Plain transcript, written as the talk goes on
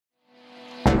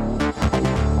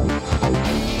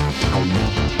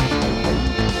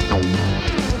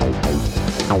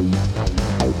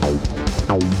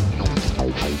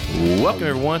Welcome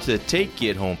everyone to the Take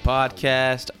It Home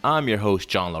podcast. I'm your host,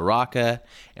 John LaRocca,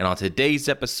 and on today's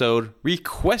episode,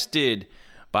 requested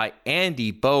by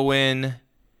Andy Bowen,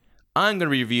 I'm going to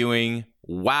be reviewing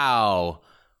WOW,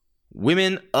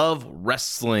 Women of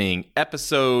Wrestling,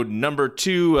 episode number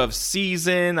 2 of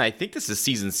season, I think this is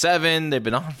season 7. They've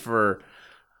been on for,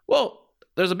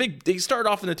 they started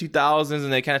off in the 2000s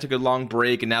and they kind of took a long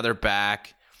break and now they're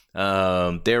back.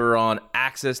 They were on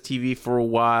Access TV for a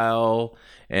while,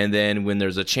 and then when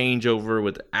there's a changeover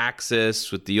with Access,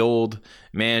 with the old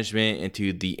management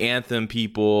into the Anthem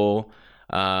people,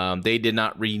 they did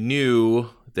not renew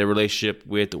their relationship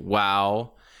with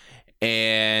WOW,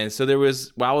 and so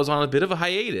WOW was on a bit of a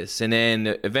hiatus, and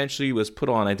then eventually was put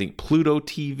on, I think, Pluto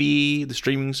TV, the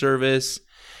streaming service,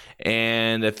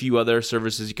 and a few other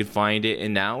services you can find it,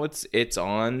 and now it's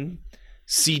on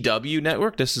CW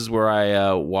Network. This is where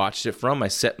I watched it from. I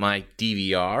set my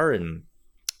DVR and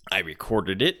I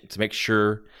recorded it to make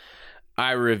sure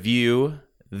I review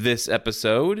this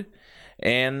episode,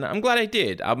 and I'm glad I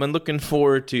did. I've been looking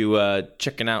forward to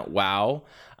checking out WOW.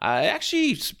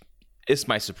 This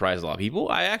might surprise a lot of people.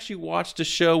 I actually watched the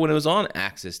show when it was on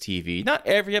Access TV. Not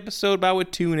every episode, but I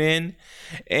would tune in,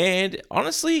 and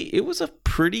honestly, it was a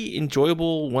pretty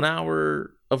enjoyable 1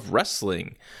 hour of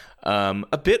wrestling.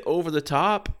 A bit over the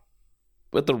top,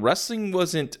 but the wrestling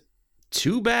wasn't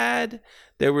too bad.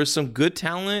 There was some good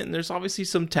talent, and there's obviously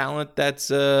some talent that's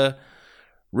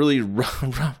really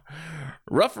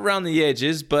rough around the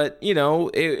edges. But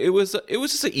it was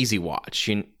just an easy watch.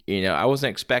 I wasn't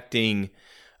expecting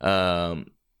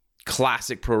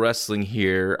classic pro wrestling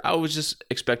here. I was just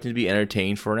expecting to be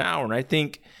entertained for an hour, and I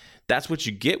think that's what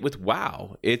you get with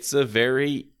WOW. It's a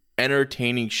very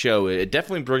entertaining show. It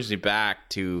definitely brings me back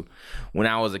to when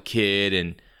I was a kid,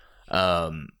 and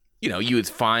you would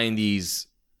find these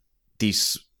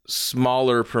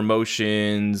smaller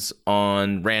promotions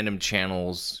on random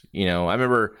channels. I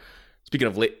remember, speaking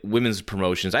of women's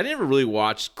promotions, I never really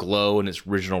watched Glow in its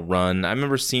original run. I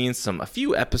remember seeing a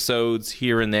few episodes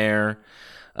here and there,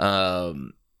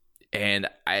 and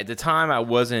at the time it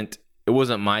wasn't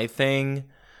my thing.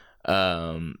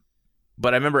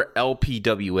 But I remember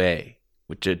LPWA,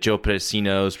 which Joe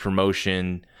Pedicino's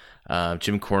promotion.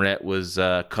 Jim Cornette was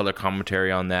color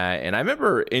commentary on that. And I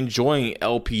remember enjoying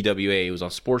LPWA. It was on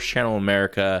Sports Channel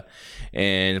America.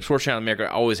 And Sports Channel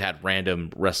America always had random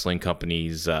wrestling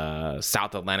companies.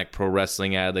 South Atlantic Pro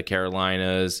Wrestling out of the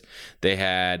Carolinas. They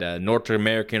had North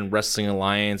American Wrestling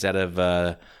Alliance out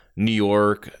of New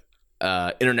York.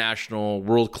 International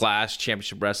World Class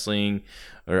Championship Wrestling,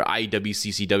 or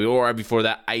IWCCW, or before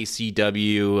that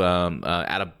ICW,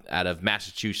 out of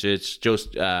Massachusetts.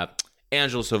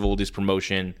 Angelo Savoldi's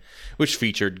promotion, which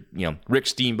featured Rick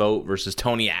Steamboat versus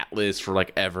Tony Atlas for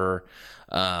like ever,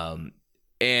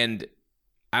 and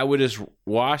I would just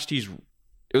watch these.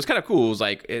 It was kind of cool. It was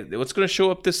like, what's going to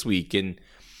show up this week? And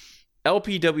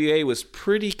LPWA was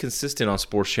pretty consistent on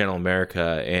Sports Channel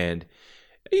America, and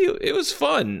it was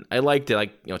fun. I liked it.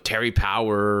 Like, Terry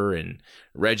Power and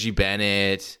Reggie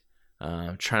Bennett.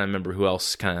 I'm trying to remember who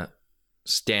else kind of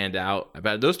stand out.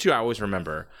 About those two I always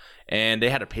remember. And they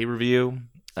had a pay-per-view,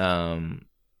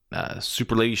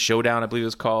 Super Lady Showdown, I believe it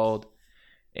was called.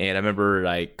 And I remember,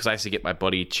 because I used to get my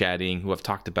buddy chatting, who I've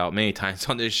talked about many times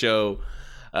on this show,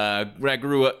 when I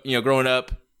grew up, growing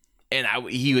up, and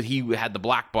he had the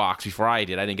black box before I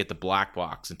did. I didn't get the black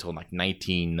box until like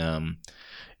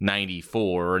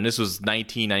 1994, and this was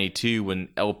 1992 when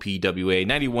LPWA,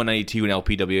 91, 92 when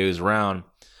LPWA was around.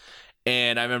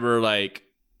 And I remember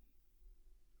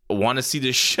want to see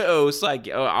the show, so I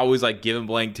always give him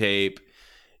blank tape.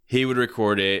 He would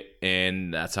record it,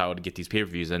 and that's how I would get these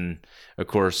pay-per-views. And of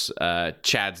course,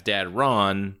 Chad's dad,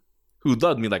 Ron, who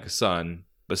loved me like a son,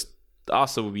 but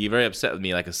also would be very upset with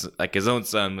me like his own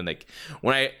son when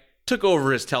I took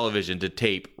over his television to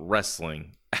tape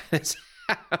wrestling at his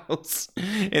house.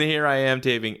 And here I am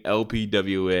taping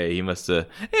LPWA. He must have,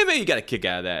 maybe you got a kick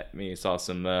out of that. Maybe you saw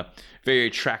some very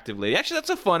attractive lady. Actually, that's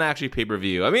a fun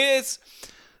pay-per-view. I mean,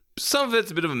 some of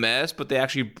it's a bit of a mess, but they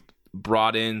actually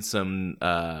brought in some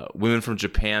women from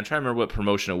Japan. I'm trying to remember what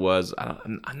promotion it was.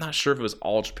 I'm not sure if it was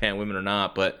all Japan women or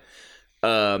not, but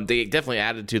they definitely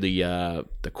added to the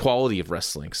quality of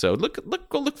wrestling. So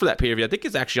go look for that pay-per-view. I think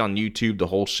it's actually on YouTube, the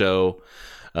whole show.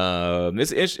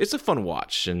 It's a fun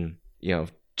watch, and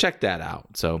check that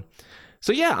out. So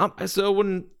yeah. So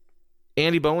when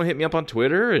Andy Bowen hit me up on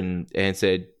Twitter and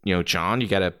said, John,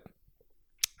 I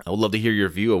would love to hear your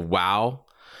view of WOW.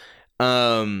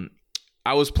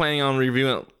 I was planning on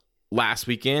reviewing it last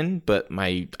weekend, but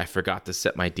I forgot to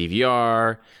set my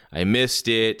DVR. I missed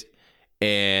it.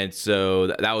 And so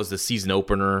that was the season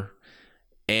opener.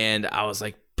 and I was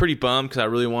like pretty bummed because I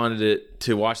really wanted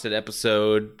to watch that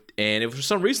episode, and for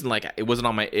some reason like it wasn't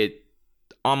on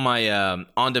my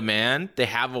on demand. They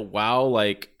have a WoW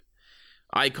like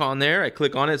icon there. I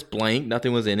click on it, it's blank,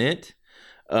 nothing was in it.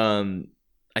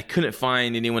 I couldn't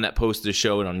find anyone that posted a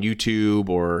show on YouTube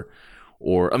or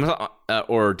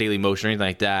Daily Motion or anything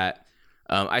like that.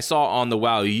 I saw on the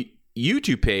WoW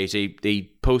YouTube page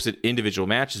they posted individual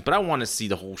matches, but I want to see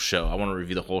the whole show. I want to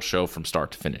review the whole show from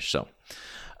start to finish. So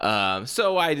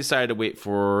I decided to wait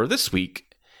for this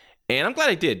week, and I'm glad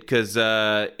I did because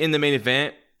in the main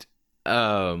event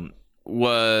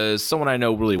was someone I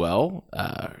know really well.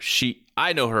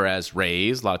 I know her as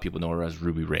Reyes. A lot of people know her as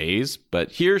Ruby Reyes,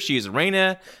 but here she is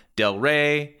Reina Del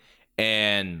Rey,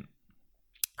 and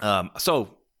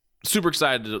so super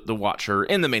excited to watch her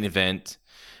in the main event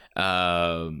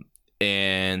and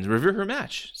review her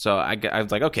match. So I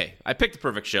was like, okay, I picked the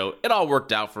perfect show. It all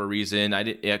worked out for a reason. I'm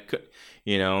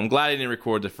glad I didn't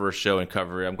record the first show and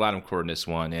cover it. I'm glad I'm recording this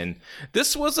one, and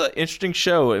this was an interesting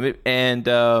show,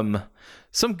 and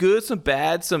some good, some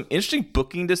bad, some interesting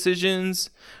booking decisions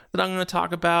that I'm going to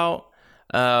talk about.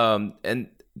 And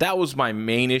that was my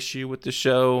main issue with the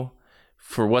show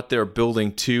for what they're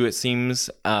building to, it seems.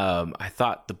 I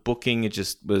thought the booking, it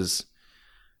just was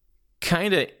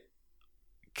kind of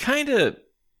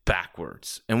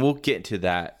backwards. And we'll get into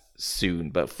that soon.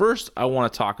 But first, I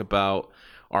want to talk about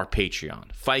our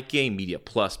Patreon. Fight Game Media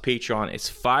Plus Patreon. It's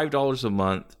 $5 a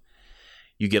month.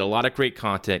 You get a lot of great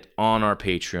content on our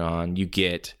Patreon. You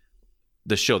get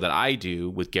the show that I do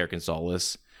with Garrett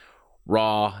Gonzalez,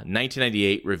 Raw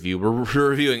 1998 review. We're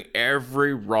reviewing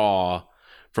every Raw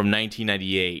from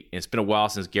 1998. And it's been a while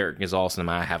since Garrett Gonzalez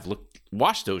and I have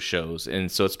watched those shows.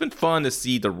 And so it's been fun to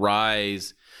see the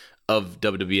rise of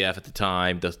WWF at the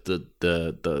time,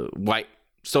 the white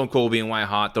Stone Cold being white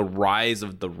hot, the rise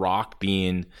of The Rock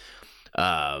being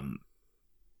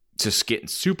just getting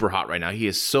super hot right now. He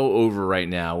is so over right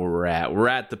now where we're at. We're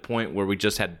at the point where we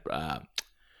just had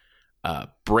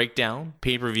Breakdown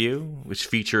pay-per-view, which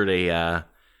featured a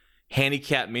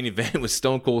handicap main event with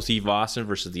Stone Cold Steve Austin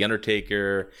versus The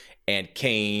Undertaker and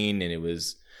Kane, and it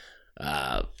was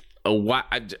I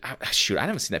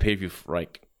haven't seen that pay-per-view for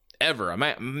like ever.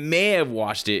 I may have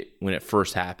watched it when it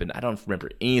first happened. I don't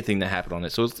remember anything that happened on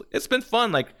it. So it's been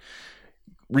fun, like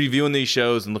reviewing these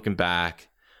shows and looking back.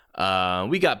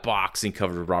 We got boxing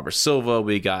covered with Robert Silva.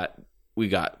 We got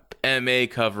MMA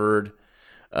covered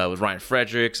with Ryan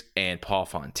Fredericks and Paul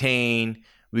Fontaine.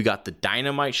 We got the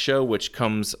Dynamite show, which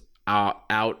comes out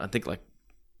I think like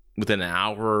within an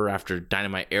hour after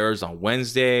Dynamite airs on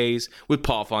Wednesdays, with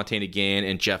Paul Fontaine again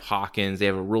and Jeff Hawkins. They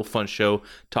have a real fun show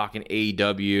talking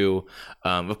AEW.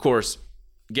 Of course,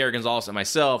 Gary Gonzalez and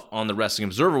myself on the Wrestling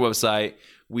Observer website,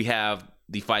 we have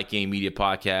the Fight Game Media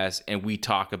podcast, and we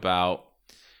talk about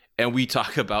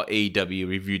AEW,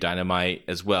 review Dynamite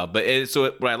as well. But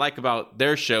what I like about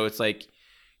their show, it's like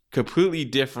completely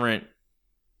different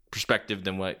perspective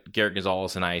than what Garrett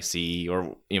Gonzalez and I see,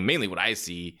 or mainly what I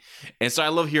see. And so I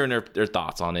love hearing their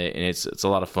thoughts on it, and it's a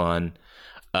lot of fun.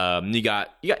 You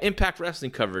got Impact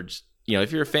Wrestling coverage.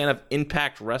 If you're a fan of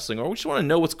Impact Wrestling, or just want to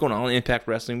know what's going on in Impact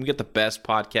Wrestling, we got the best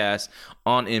podcast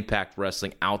on Impact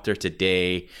Wrestling out there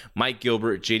today. Mike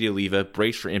Gilbert, JD Oliva,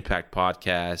 Brace for Impact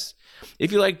podcast.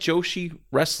 If you like Joshi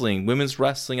Wrestling, women's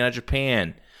wrestling out of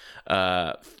Japan,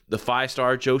 the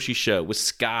 5-Star Joshi show with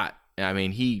Scott. I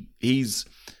mean, he's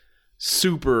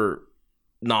super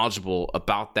knowledgeable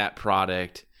about that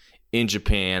product in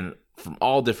Japan from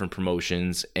all different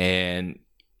promotions, and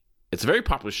it's a very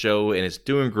popular show, and it's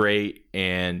doing great,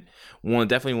 and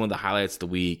definitely one of the highlights of the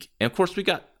week. And of course, we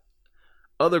got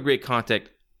other great content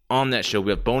on that show.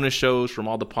 We have bonus shows from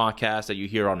all the podcasts that you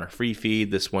hear on our free feed,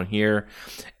 this one here,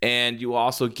 and you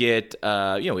also get we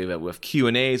have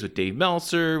Q&As with Dave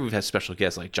Meltzer. We've had special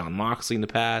guests like John Moxley in the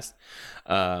past.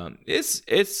 It's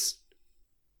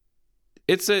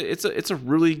a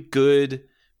really good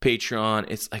Patreon.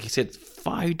 It's like I said, it's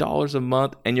 $5 a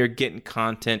month, and you're getting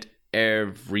content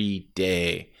every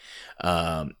day.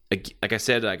 Like I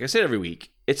said every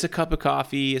week, it's a cup of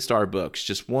coffee at Starbucks.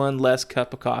 Just one less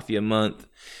cup of coffee a month.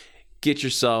 Get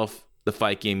yourself the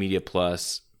Fight Game Media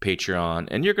Plus Patreon,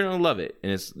 and you're gonna love it.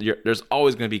 And there's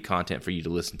always gonna be content for you to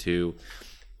listen to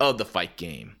of the Fight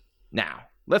Game. Now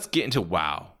let's get into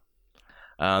WoW.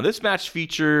 This match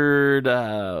featured it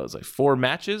was like 4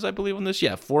 matches, I believe, on this.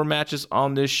 Yeah, 4 matches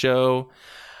on this show.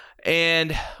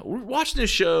 And we're watching this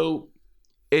show.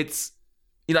 It's,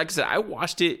 like I said, I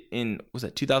watched it in, was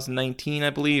that 2019,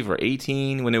 I believe, or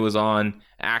 18, when it was on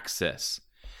Access.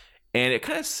 And it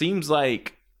kind of seems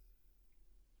like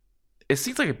a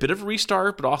bit of a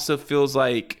restart, but also feels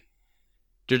like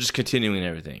they're just continuing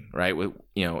everything, right? With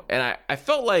and I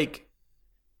felt like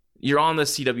you're on the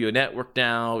CW network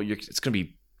now. It's going to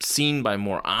be seen by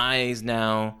more eyes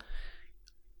now.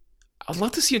 I'd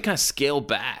love to see them kind of scale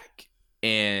back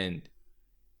and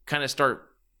kind of start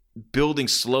building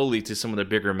slowly to some of the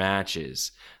bigger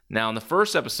matches. Now, in the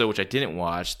first episode, which I didn't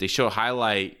watch, they show a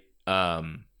highlight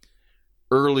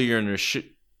earlier in the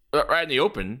right in the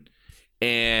open,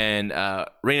 and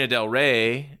Reina Del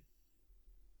Rey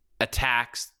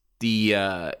attacks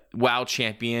the WoW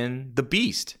champion, the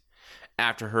Beast,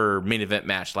 after her main event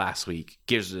match last week.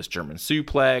 Gives her this German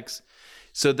suplex.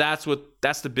 So that's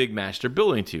the big match they're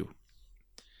building to.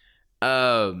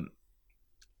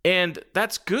 And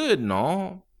that's good and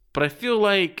all, but I feel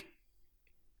like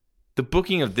the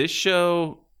booking of this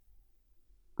show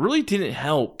really didn't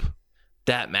help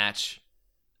that match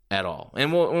at all.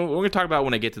 And we're going to talk about it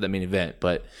when I get to the main event,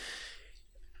 but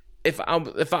if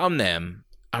I'm them,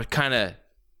 I would kind of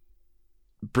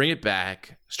bring it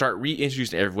back, start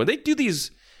reintroducing everyone. They do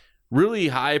these really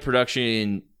high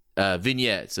production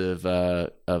vignettes of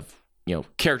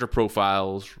character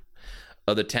profiles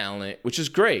of the talent, which is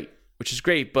great.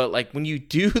 But like when you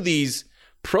do these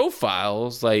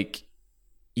profiles, like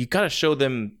you got to show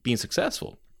them being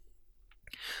successful.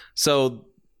 So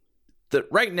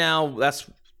right now, that's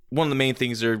one of the main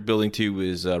things they're building to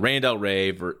is Reina Del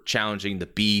Rey challenging the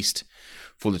Beast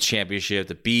for the championship.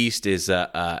 The Beast is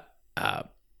I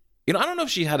don't know if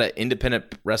she had an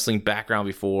independent wrestling background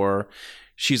before.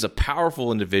 She's a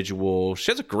powerful individual.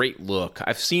 She has a great look.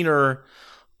 I've seen her,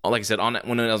 like I said,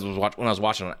 when I was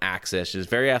watching on Access. She's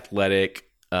very athletic.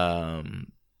 A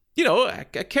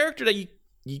character that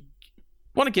you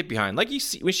want to get behind. Like you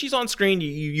see when she's on screen,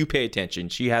 you pay attention.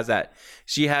 She has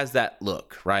that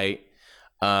look, right?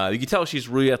 You can tell she's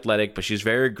really athletic, but she's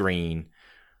very green.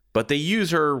 But they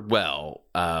use her well.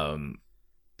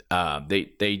 They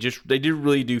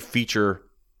really do feature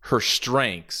her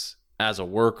strengths as a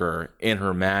worker in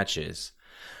her matches,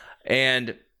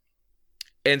 and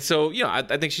so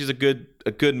I think she's a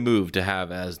good move to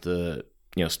have as the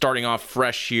starting off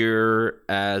fresh here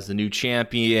as the new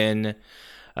champion.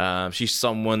 She's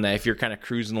someone that if you're kind of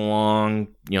cruising along,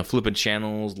 flipping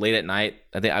channels late at night,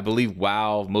 I believe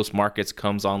WoW most markets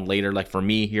comes on later. Like for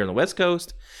me here on the West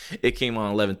Coast, it came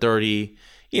on 11:30.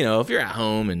 If you're at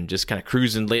home and just kind of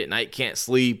cruising late at night, can't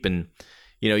sleep, and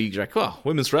you're like, oh,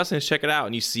 women's wrestling, let's check it out,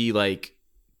 and you see like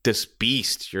this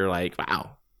Beast, you're like,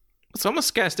 wow. So I'm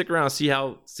just kind of stick around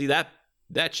and see that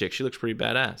chick. She looks pretty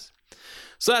badass.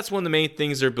 So that's one of the main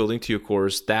things they're building to, of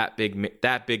course, that big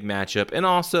matchup, and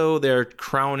also they're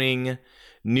crowning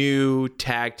new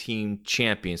tag team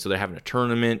champions. So they're having a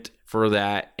tournament for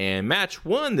that, and match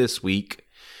one this week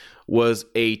was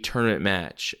a tournament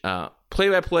match.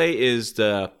 Play-by-play is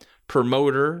the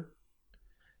promoter,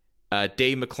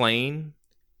 Dave McClain,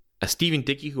 Stephen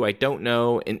Dickey, who I don't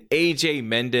know, and AJ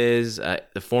Mendez,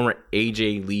 the former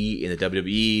AJ Lee in the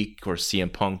WWE, of course,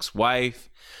 CM Punk's wife.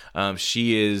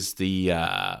 She is is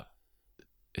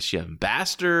she an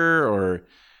ambassador, or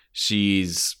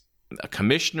she's a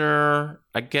commissioner,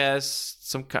 I guess,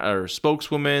 some kind or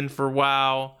spokeswoman for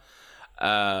WoW.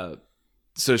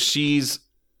 So she's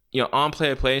on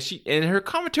play-by-play, and her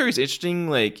commentary is interesting.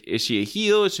 Like, is she a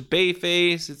heel? Is she a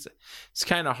babyface? It's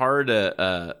kind of hard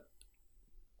to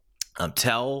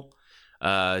tell.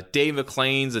 Dave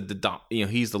McClain's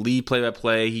he's the lead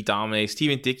play-by-play. He dominates.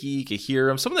 Stephen Dickey, you can hear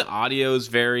him. Some of the audio is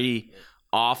very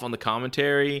off on the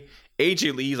commentary.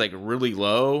 AJ Lee's like really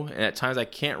low, and at times I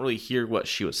can't really hear what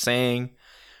she was saying.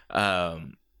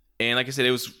 And like I said,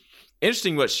 it was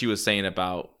interesting what she was saying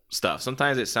about stuff.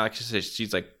 Sometimes it sounds like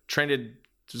she's like trended.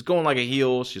 She's going like a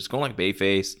heel. She's going like a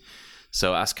bayface.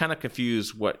 So I was kind of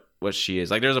confused what she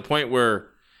is. Like, there's a point where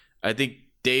I think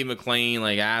Dave McClain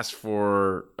like asked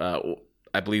for,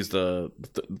 I believe the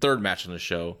third match on the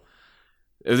show,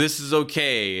 if this is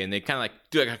okay, and they kind of like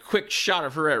do like a quick shot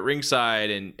of her at ringside,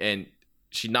 and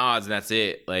she nods, and that's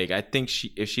it. Like, I think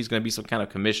if she's going to be some kind of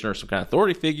commissioner, some kind of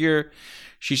authority figure,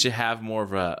 she should have more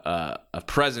of a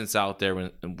presence out there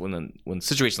when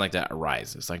situations like that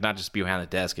arises. Like, not just be behind the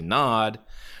desk and nod.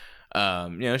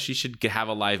 She should have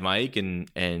a live mic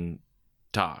and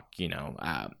talk.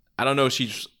 I don't know if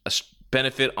she's a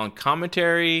benefit on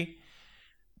commentary,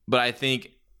 but I think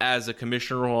as a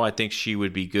commissioner role, I think she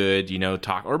would be good.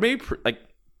 Talk, or maybe like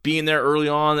being there early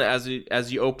on as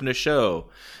you open a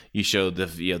show. You show the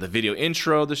video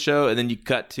intro of the show, and then you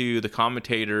cut to the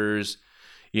commentators.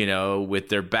 With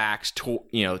their backs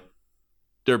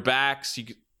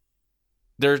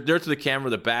they're to the camera,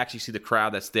 the backs, you see the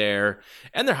crowd that's there,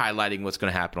 and they're highlighting what's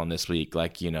going to happen on this week.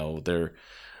 Like, they're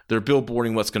they're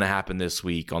billboarding what's going to happen this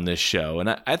week on this show. And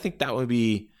I think that would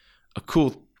be a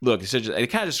cool look.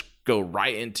 It kind of just go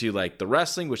right into like the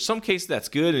wrestling, which some cases that's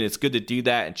good, and it's good to do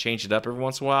that and change it up every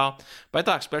once in a while. But I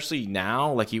thought especially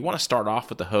now, like you want to start off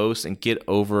with the host and get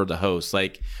over the host.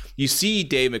 Like you see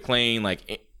Dave McClain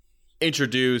like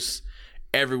introduce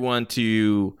everyone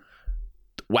to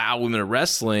Wow Women of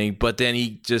Wrestling, but then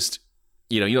he just,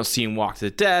 you don't see him walk to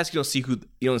the desk. You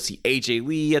don't see AJ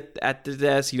Lee at the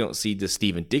desk. You don't see the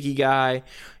Stephen Dickey guy.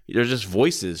 They're just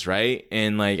voices, right?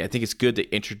 And like I think it's good to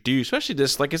introduce, especially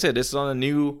this, like I said, this is on a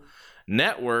new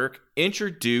network.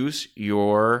 Introduce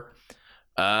your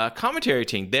commentary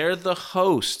team. They're the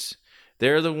hosts.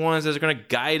 They're the ones that are going to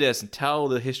guide us and tell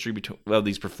the history of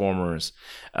these performers.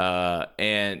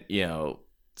 And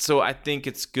so I think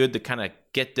it's good to kind of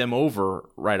get them over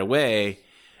right away.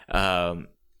 And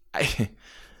Dave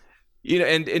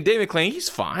McClain, he's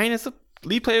fine as a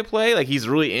lead play-by-play. Like he's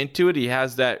really into it. He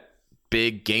has that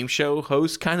big game show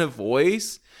host kind of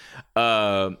voice.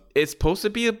 It's supposed to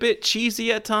be a bit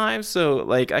cheesy at times. So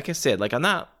like I said, like I'm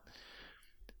not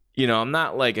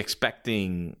like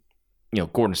expecting,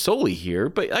 Gordon Soley here,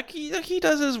 but like he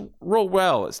does his role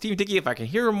well. Stephen Dickey, if I can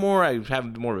hear him more, I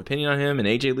have more of an opinion on him. And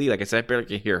AJ Lee, like I said, I barely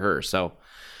can hear her. So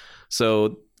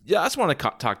yeah, I just want to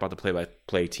talk about the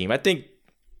play-by-play team. I think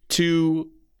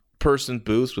 2-person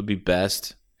booths would be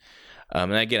best.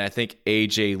 And again, I think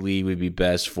AJ Lee would be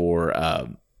best for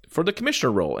the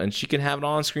commissioner role, and she can have an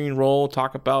on-screen role,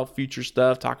 talk about future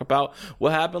stuff, talk about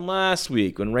what happened last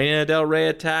week when Reina Del Rey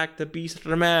attacked the Beast after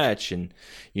the match, and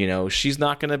she's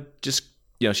not gonna just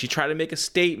she tried to make a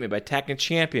statement by attacking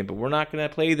champion, but we're not gonna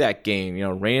play that game.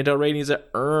 Reina Del Rey needs to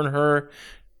earn her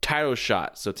title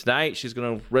shot, so tonight she's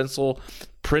gonna wrestle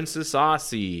Princess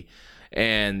Aussie,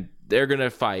 and they're gonna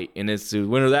fight, and it's the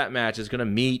winner of that match is gonna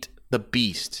meet the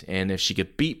Beast. And if she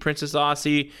could beat Princess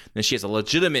Aussie, then she has a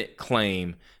legitimate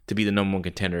claim to be the number 1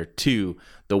 contender to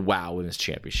the WoW Women's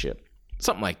Championship.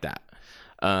 Something like that.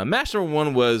 Match number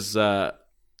 1 was,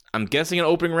 I'm guessing, an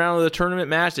opening round of the tournament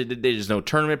match. There's no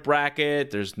tournament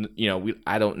bracket. There's,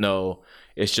 I don't know.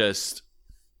 It's a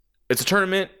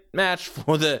tournament match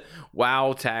for the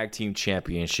WoW Tag Team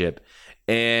Championship.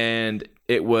 And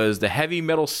it was the Heavy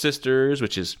Metal Sisters,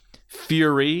 which is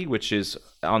Fury, which is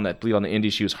on the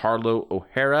indie, she was Harlow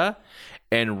O'Hara,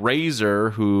 and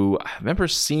Razor, who I remember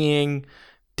seeing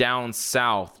down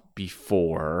south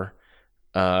before.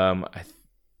 Sarah,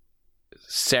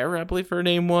 I believe her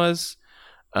name was,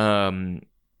 and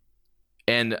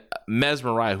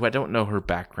Mesmeriah, who I don't know her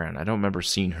background. I don't remember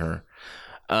seeing her.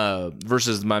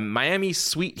 Versus my Miami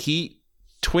Sweet Heat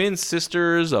twin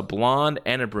sisters, a blonde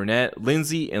and a brunette,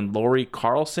 Lindsay and Lori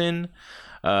Carlson.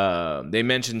 They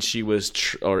mentioned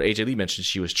AJ Lee mentioned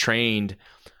she was trained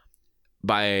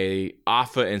by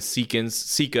Afa and Sika,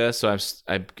 so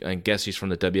I guess she's from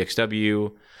the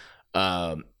WXW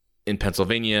in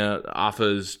Pennsylvania.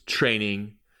 Afa's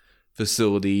training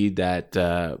facility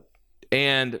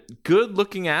and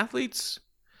good-looking athletes.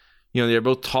 They're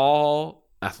both tall,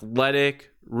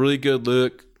 athletic, really good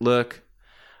look.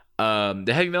 The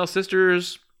Heavy Metal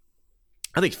Sisters,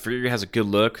 I think Fury has a good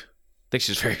look. I think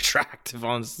she's very attractive,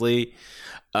 honestly.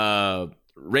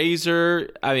 Razor,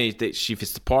 I mean, she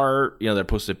fits the part. They're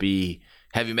supposed to be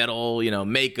heavy metal,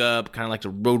 makeup, kind of like the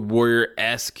Road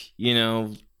Warrior-esque,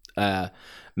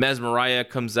 Mesmeriah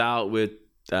comes out with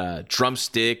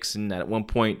drumsticks, and at one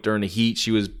point during the heat,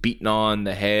 she was beating on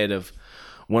the head of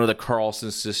one of the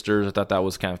Carlson sisters. I thought that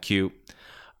was kind of cute.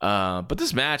 But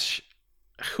this match,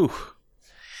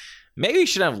 maybe you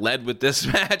should have led with this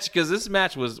match, because this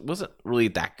match wasn't really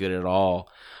that good at all.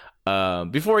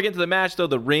 Before we get to the match, though,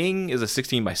 the ring is a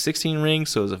 16x16 ring,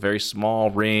 so it's a very small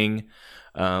ring.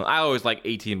 I always like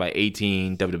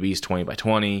 18x18. WWE's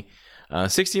 20x20.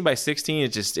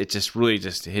 16x16, it just really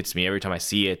hits me every time I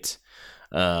see it.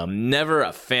 Never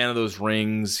a fan of those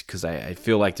rings, because I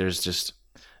feel like there's just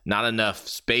not enough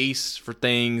space for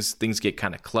things. Things get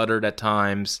kind of cluttered at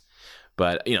times,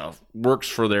 but works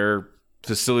for their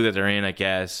facility that they're in, I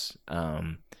guess.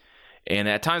 And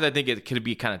at times I think it could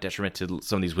be kind of detriment to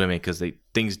some of these women, because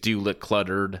things do look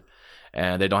cluttered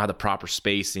and they don't have the proper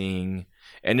spacing.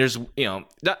 And there's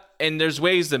there's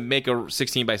ways to make a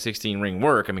 16x16 ring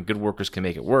work. I mean, good workers can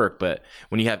make it work, but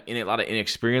when you have a lot of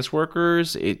inexperienced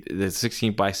workers, the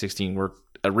 16x16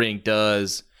 ring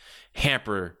does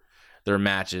hamper their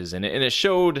matches, and it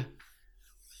showed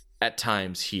at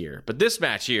times here. But this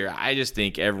match here, I just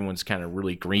think everyone's kind of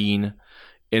really green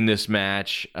in this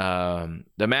match. The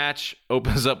match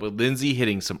opens up with Lindsay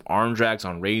hitting some arm drags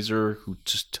on Razor, who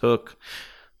just took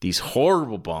these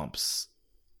horrible bumps.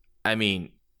 I mean,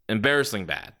 embarrassing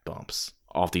bad bumps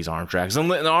off these arm drags. And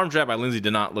the arm drag by Lindsay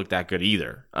did not look that good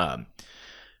either.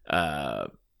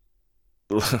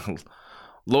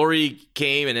 Lori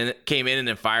came in and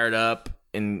then fired up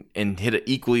and hit an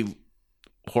equally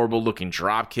horrible looking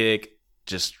drop kick,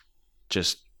 just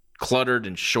cluttered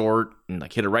and short, and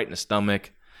like hit her right in the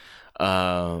stomach.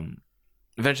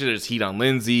 Eventually there's heat on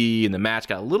Lindsay, and the match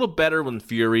got a little better when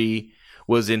Fury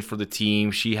was in for the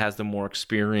team. She has the more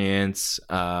experience.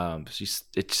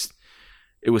 It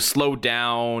was slowed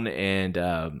down,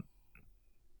 and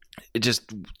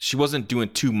she wasn't doing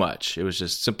too much. It was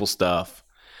just simple stuff.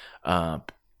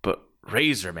 But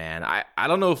Razor, man, I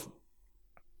don't know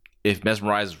if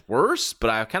Mesmerize is worse,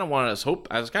 but I kind of wanted to hope.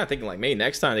 I was kind of thinking like, maybe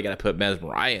next time they got to put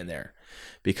Mesmerize in there,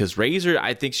 because Razor,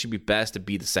 I think she'd be best to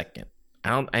be the second.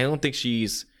 I don't think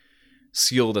she's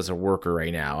skilled as a worker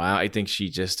right now. I think she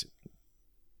just,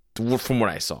 from what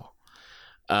I saw,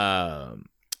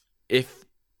 if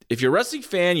you're a wrestling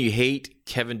fan, you hate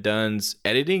Kevin Dunn's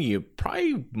editing, you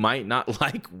probably might not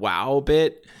like WoW a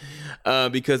bit,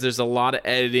 because there's a lot of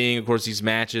editing. Of course, these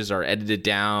matches are edited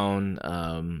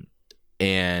down,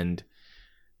 and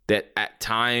that at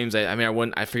times, I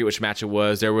forget which match it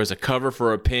was. There was a cover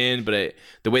for a pin, but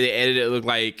the way they edited it looked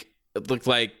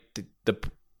like the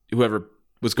whoever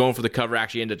was going for the cover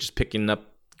actually ended up just picking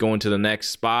up, going to the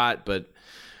next spot. But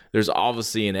there's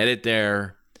obviously an edit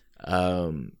there.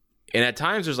 And at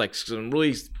times there's like some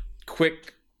really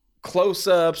quick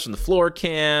close-ups from the floor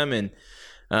cam, and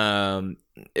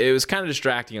it was kind of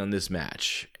distracting on this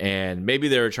match. And maybe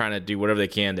they were trying to do whatever they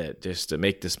can to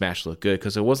make this match look good,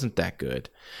 because it wasn't that good.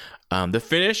 The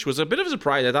finish was a bit of a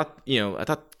surprise. I thought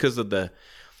because of the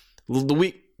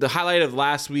highlight of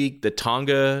last week, the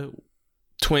Tonga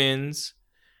twins,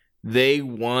 they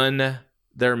won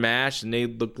their match and they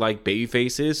looked like baby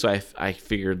faces, so I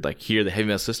figured like here the Heavy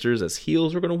Metal Sisters as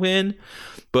heels were going to win,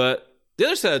 but the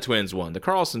other set of twins won, the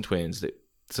Carlson twins.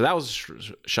 So that was a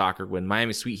shocker when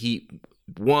Miami Sweet Heat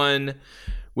won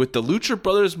with the Lucha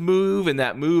Brothers move, and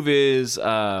that move is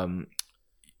one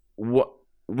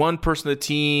person of the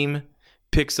team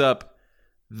picks up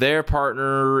their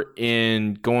partner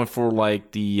in going for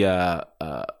like the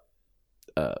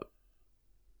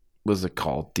what's it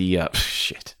called? The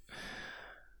shit.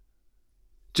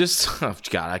 Just, oh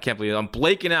God, I can't believe it. I'm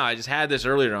blanking out. I just had this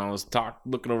earlier and I was talking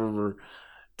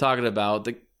about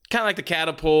the kind of like the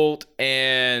catapult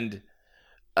and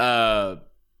kind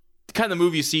of the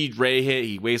move you see Ray hit.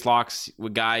 He waist locks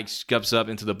with guy, scups up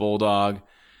into the bulldog.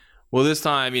 Well, this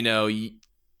time, you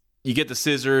get the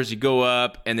scissors, you go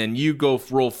up, and then you go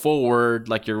roll forward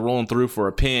like you're rolling through for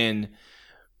a pin.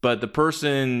 But the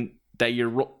person that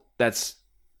that's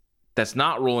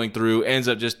not rolling through ends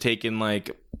up just taking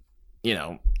like,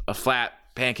 a flat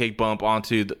pancake bump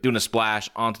doing a splash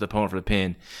onto the opponent for the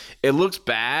pin. It looks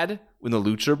bad when the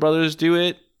Lucha Brothers do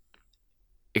it.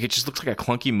 It just looks like a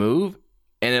clunky move,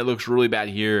 and it looks really bad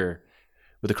here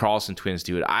with the Carlson twins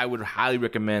do it. I would highly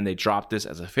recommend they drop this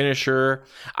as a finisher.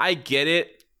 I get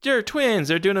it. They're twins.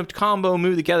 They're doing a combo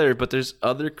move together, but there's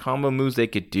other combo moves they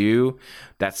could do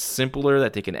that's simpler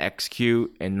that they can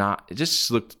execute and not. It just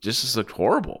looked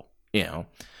horrible.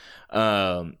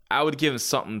 I would give him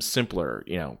something simpler,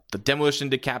 the demolition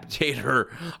decapitator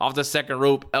off the second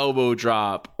rope elbow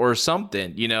drop or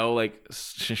something, like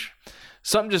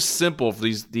something just simple for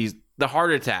the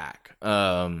heart attack.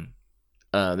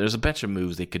 There's a bunch of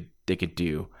moves they could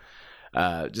do.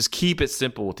 Just keep it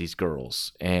simple with these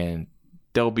girls and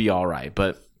they'll be all right.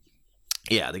 But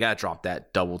yeah, they got to drop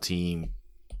that double team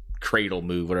cradle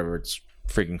move, whatever it's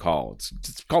freaking called.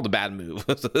 It's called a bad move.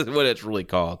 That's what it's really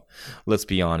called. Let's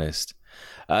be honest.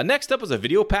 Next up is a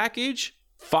video package.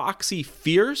 Foxy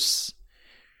Fierce.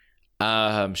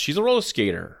 She's a roller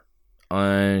skater.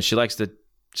 She likes to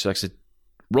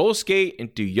roller skate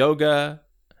and do yoga.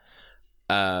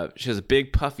 She has a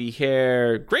big puffy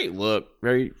hair. Great look.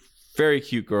 Very, very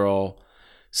cute girl.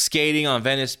 Skating on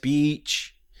Venice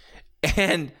Beach.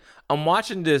 And I'm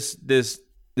watching this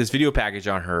video package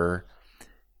on her.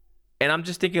 And I'm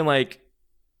just thinking, like,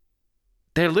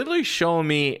 they're literally showing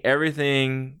me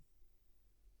everything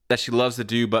that she loves to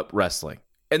do but wrestling.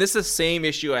 And this is the same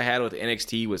issue I had with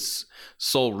NXT with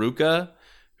Sol Ruca,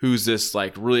 who's this,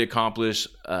 like, really accomplished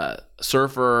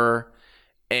surfer.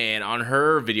 And on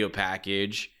her video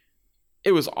package,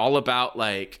 it was all about,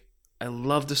 like, I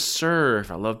love to surf.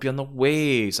 I love being on the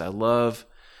waves. I love,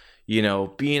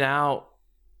 being out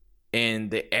in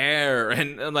the air.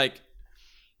 And like,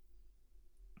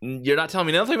 you're not telling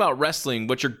me nothing about wrestling,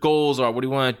 what your goals are, what do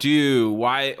you want to do,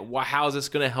 how is this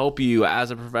going to help you as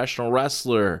a professional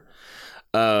wrestler?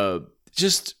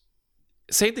 Just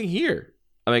same thing here.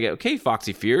 I'm like, okay,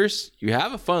 Foxy Fierce, you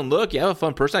have a fun look, you have a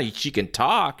fun personality. She can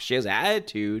talk, she has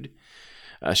attitude,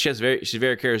 she's very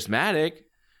charismatic.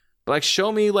 But like,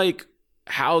 show me like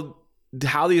how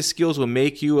these skills will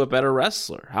make you a better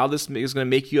wrestler, how this is going to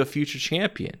make you a future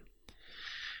champion.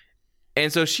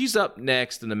 And so she's up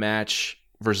next in the match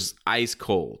versus Ice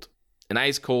Cold, and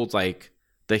Ice Cold's like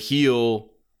the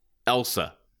heel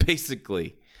Elsa,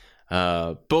 basically.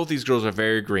 Both these girls are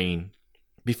very green.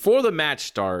 Before the match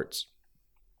starts,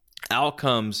 out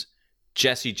comes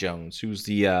Jesse Jones, who's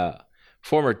the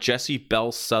former Jessie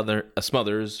Belle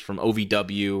Smothers from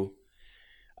OVW.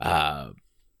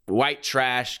 White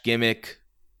trash gimmick,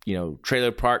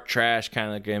 trailer park trash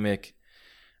kind of gimmick.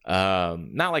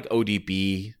 Not like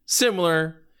ODB,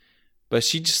 similar, but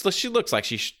she looks like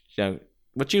she's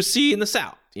what you see in the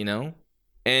South,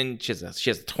 and she has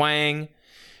a twang,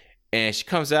 and she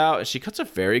comes out and she cuts a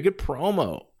very good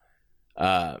promo.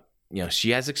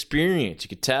 She has experience. You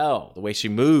could tell the way she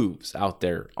moves out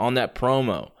there on that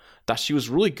promo. Thought she was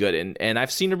really good, and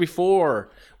I've seen her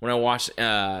before when I watched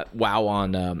WoW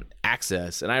on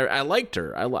Access, and I liked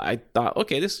her. I thought,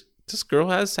 okay, this girl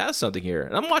has something here.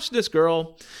 And I'm watching this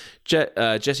girl,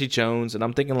 Jesse Jones, and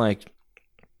I'm thinking like,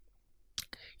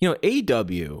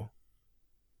 AEW,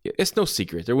 it's no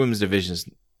secret their women's division is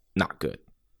not good,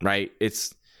 right?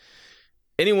 It's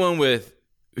anyone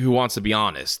who wants to be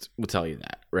honest will tell you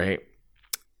that, right?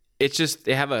 It's just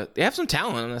they have some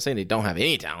talent. I'm not saying they don't have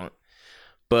any talent,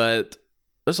 but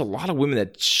there's a lot of women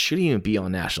that shouldn't even be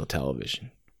on national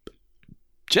television.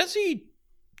 Jesse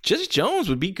Jones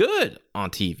would be good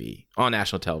on TV, on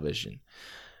national television.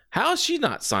 How is she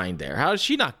not signed there? How does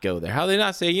she not go there? How do they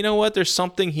not say, you know what, there's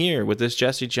something here with this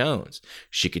Jesse Jones.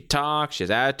 She could talk, she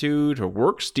has attitude, her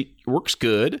work's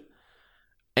good.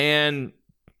 And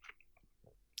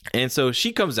so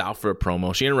she comes out for a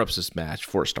promo. She interrupts this match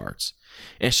before it starts.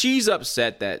 And she's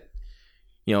upset that,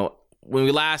 when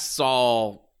we last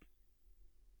saw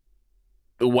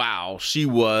WoW, she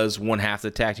was one half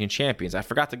the tag team champions. I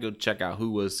forgot to go check out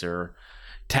who was her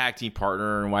tag team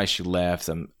partner and why she left.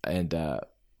 And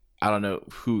I don't know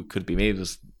who it could be. Maybe it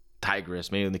was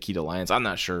Tigress, maybe Nikita Lyons. I'm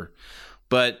not sure.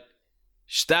 But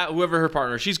whoever her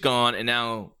partner, she's gone. And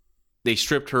now they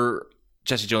stripped her,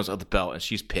 Jesse Jones, of the belt. And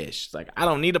she's pissed. She's like, I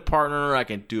don't need a partner. I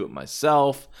can do it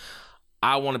myself.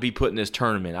 I want to be put in this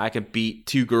tournament. I can beat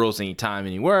two girls anytime,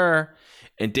 anywhere.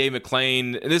 And Dave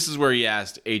McClain, and this is where he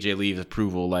asked AJ Lee's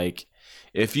approval. Like,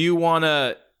 if you want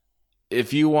to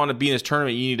be in this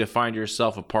tournament, you need to find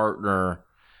yourself a partner.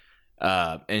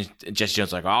 And Jesse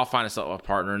Jones like, I'll find myself a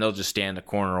partner, and they'll just stand in the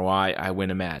corner while I win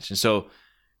a match. And so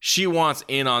she wants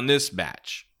in on this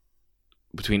match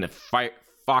between the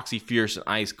Foxy Fierce and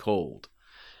Ice Cold.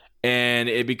 And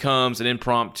it becomes an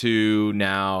impromptu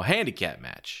now handicap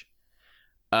match.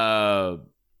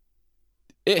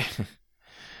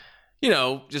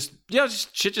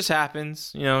 Just shit just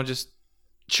happens. Just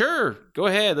sure, go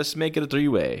ahead. Let's make it a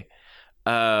 3-way.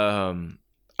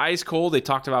 Ice Cold, they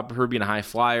talked about her being a high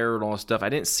flyer and all this stuff. I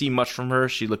didn't see much from her.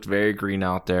 She looked very green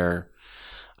out there.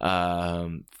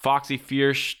 Foxy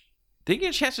Fierce, didn't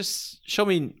get a chance to show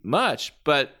me much,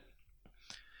 but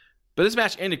this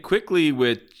match ended quickly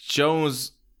with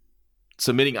Jones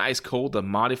submitting Ice Cold a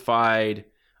modified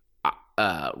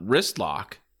wrist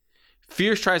lock.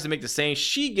 Fierce tries to make the same.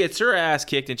 She gets her ass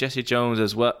kicked, and Jesse Jones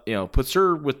as well, puts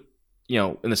her with,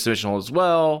 in the submission hold as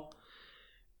well.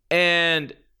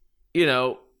 And,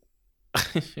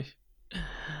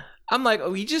 I'm like,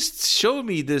 oh, he just showed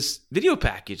me this video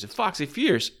package of Foxy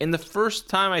Fierce, and the first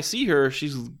time I see her,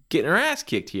 she's getting her ass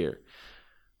kicked here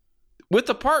with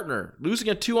a partner, losing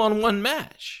a 2-on-1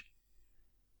 match.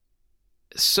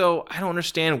 So I don't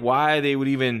understand why they would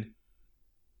even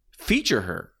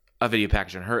feature a video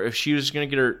package on her if she was going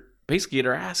to get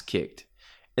her ass kicked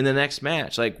in the next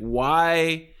match. Like,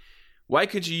 why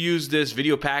could you use this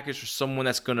video package for someone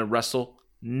that's going to wrestle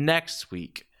next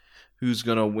week, who's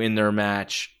going to win their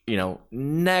match,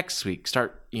 next week?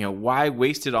 Why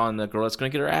waste it on the girl that's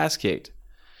going to get her ass kicked?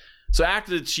 So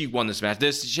after she won this match,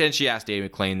 she asked Dave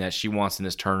McClain that she wants in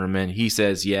this tournament. He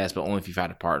says yes, but only if you've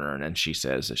had a partner. And then she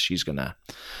says that she's going to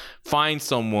find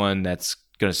someone that's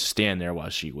going to stand there while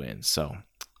she wins. So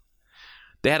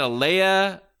they had a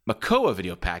Leia Makoa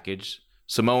video package,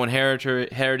 Samoan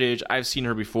heritage. I've seen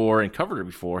her before and covered her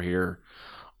before here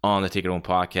on the Take It Home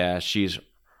podcast. She's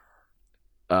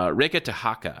Reika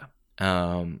Tahaka.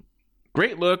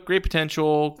 Great look, great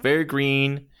potential, very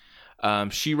green.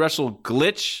 She wrestled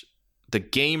Glitch, the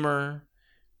Gamer,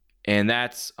 and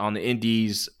that's on the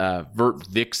Indies. Vert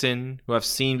Vixen, who I've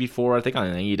seen before, I think on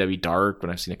AEW Dark when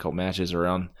I've seen a couple matches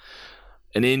around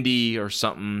an indie or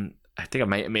something. I think I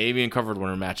may even covered one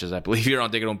of her matches. I believe here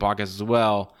on Take It Home Podcast as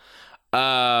well.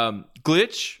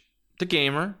 Glitch, the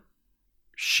gamer.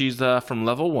 She's from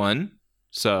level 1.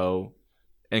 So,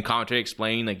 and commentary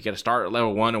explained, like, you got to start at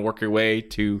level 1 and work your way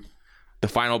to the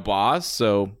final boss.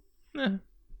 So,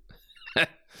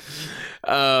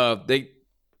 AJ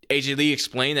Lee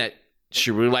explained that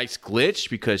she really likes Glitch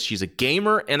because she's a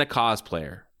gamer and a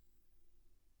cosplayer.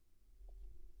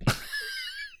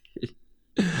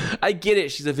 I get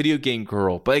it. She's a video game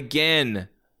girl. But again,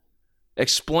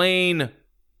 explain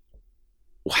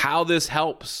how this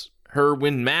helps her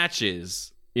win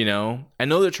matches. You know, I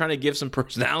know they're trying to give some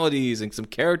personalities and some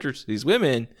characters to these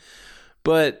women,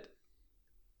 but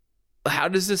how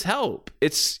does this help?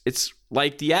 It's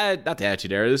like not the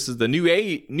Attitude Era. This is the new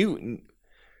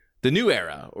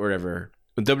era or whatever.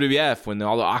 With WWF, when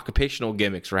all the occupational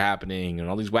gimmicks were happening and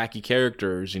all these wacky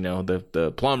characters, you know,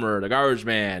 the plumber, the garbage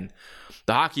man,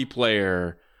 the hockey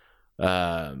player,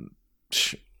 host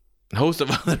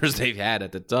of others they've had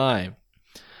at the time.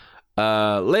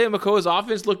 Leia McCoy's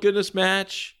offense looked good in this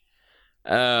match.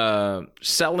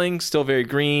 Selling still very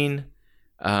green.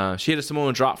 She had a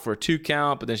Samoan drop for a 2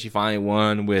 count, but then she finally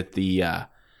won with the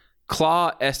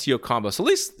Claw STO combo. So at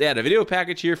least they had a video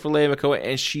package here for Leia McCoy,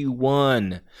 and she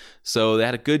won. So they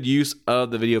had a good use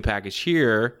of the video package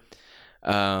here.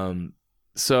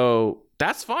 So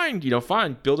that's fine. You know,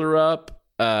 fine. Build her up.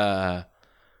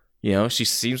 You know, she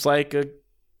seems like Leia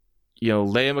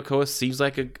McCoy seems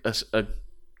like a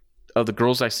of the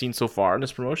girls I've seen so far in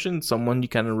this promotion, someone you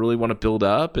kind of really want to build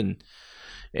up and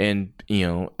you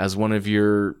know, as one of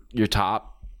your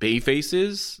top bay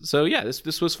faces. So yeah,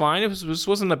 this was fine. This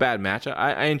wasn't a bad match.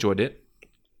 I enjoyed it.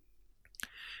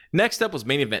 Next up was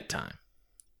main event time,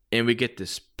 and we get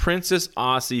this Princess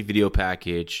Aussie video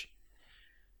package,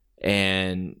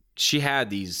 and she had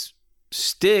these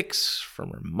sticks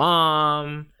from her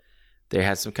mom. They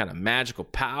had some kind of magical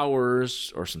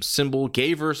powers or some symbol,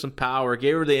 gave her some power,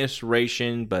 gave her the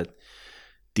inspiration, but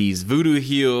these voodoo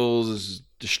heels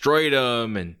destroyed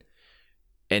them,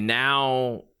 and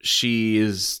now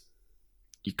you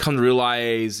come to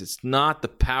realize it's not the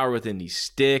power within these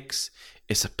sticks,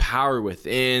 it's a power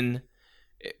within.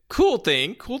 Cool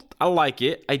thing, cool. I like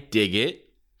it. I dig it.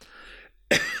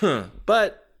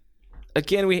 But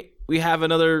again, we have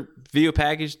another video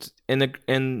package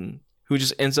and who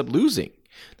just ends up losing.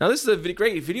 Now, this is a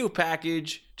great video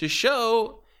package to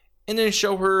show, and then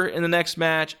show her in the next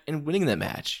match and winning that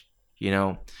match. You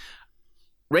know,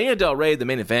 Reina Del Rey, the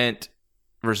main event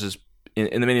versus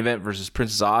in the main event versus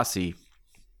Princess Aussie,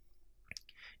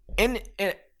 and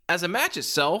as a match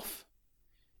itself,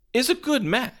 is a good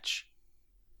match.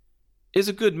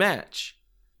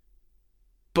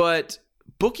 But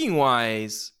booking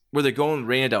wise, where they're going with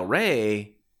Reina Del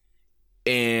Rey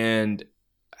and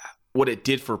what it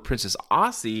did for Princess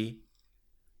Aussie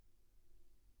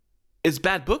is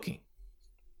bad booking.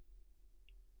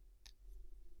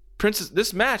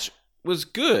 This match was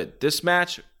good. This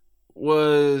match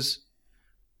was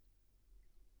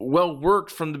well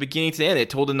worked from the beginning to the end. It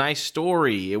told a nice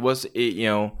story.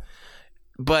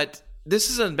 But this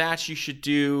is a match you should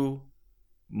do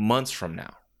months from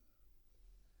now,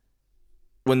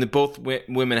 when both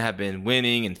women have been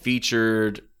winning and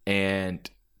featured,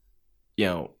 and you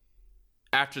know,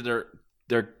 after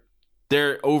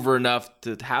they're over enough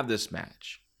to have this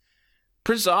match.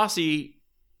 Princess Aussie,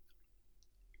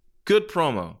 good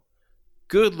promo,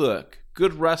 good look,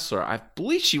 good wrestler. I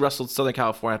believe she wrestled Southern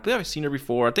California. I believe I've seen her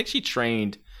before. I think she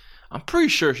trained. I'm pretty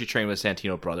sure she trained with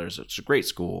Santino Brothers. It's a great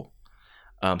school.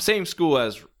 Same school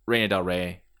as Reina Del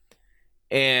Rey.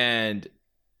 And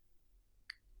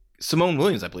Simone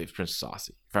Williams, I believe, Princess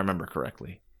Aussie, if I remember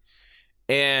correctly.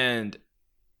 And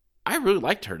I really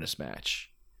liked her in this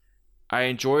match. I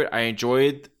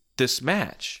enjoyed this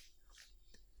match.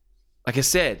 Like I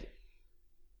said,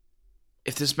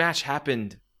 if this match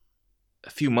happened a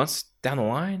few months down the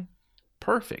line,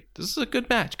 perfect. This is a good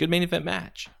match, good main event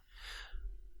match.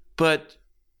 But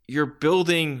you're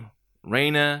building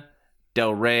Reina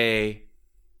Del Rey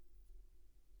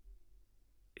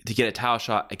to get a title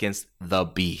shot against the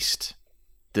Beast,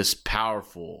 this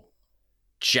powerful,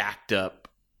 jacked up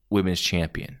women's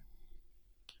champion.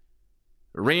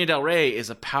 Reina Del Rey is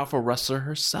a powerful wrestler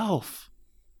herself.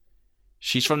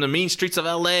 She's from the mean streets of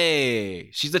LA.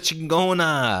 She's a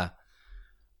chingona.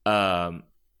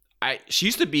 She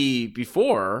used to be,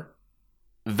 before,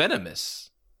 venomous,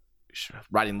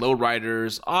 riding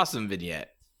lowriders, awesome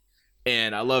vignette,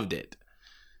 and I loved it.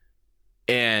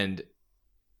 And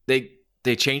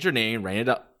they changed her name,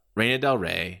 Reina Del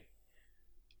Rey.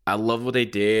 I love what they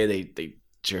did.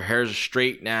 her hair's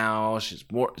straight now. She's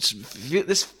more.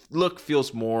 This look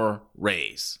feels more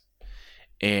Rey's.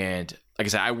 And like I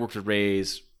said, I worked with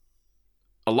Rey's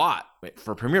a lot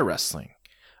for Premier Wrestling.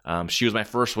 She was my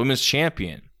first women's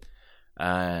champion,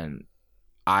 and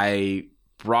I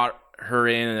brought her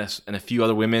in and a few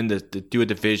other women to do a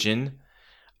division.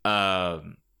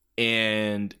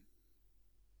 And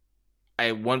I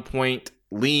at one point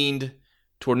leaned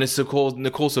toward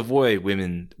Nicole Savoy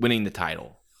winning the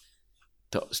title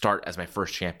to start as my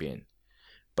first champion.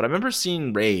 But I remember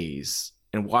seeing Rey's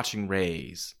and watching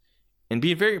Rey's and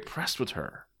being very impressed with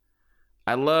her.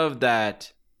 I love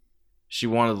that she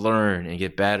wanted to learn and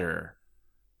get better.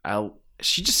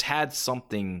 She just had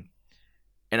something,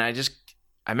 and I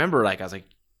remember I was like,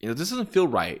 this doesn't feel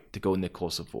right to go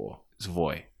Nicole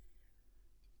Savoy.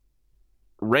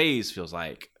 Rey's feels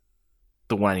like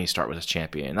the one I need to start with as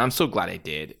champion. And I'm so glad I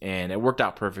did. And it worked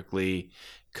out perfectly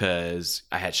because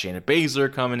I had Shayna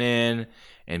Baszler coming in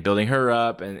and building her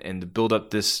up and to build up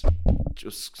this.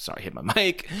 Sorry, hit my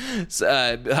mic.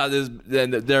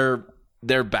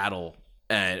 Their battle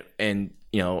and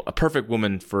a perfect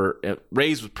woman for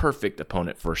Rey's was perfect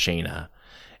opponent for Shayna.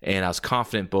 And I was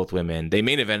confident both women. They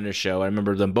main evented the show. I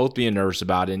remember them both being nervous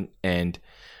about it. And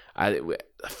I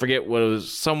forget what it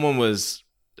was. Someone was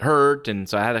hurt, and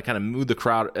so I had to kind of move the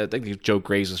crowd. I think Joe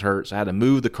Graves was hurt, so I had to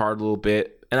move the card a little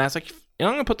bit. And I was like, I'm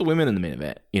going to put the women in the main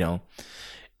event,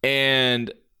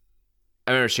 And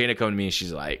I remember Shayna coming to me, and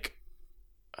she's like,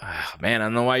 man, I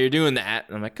don't know why you're doing that.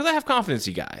 And I'm like, because I have confidence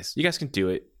in you guys. You guys can do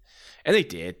it. And they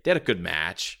did. They had a good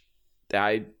match.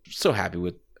 I'm so happy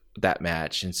with that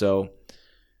match.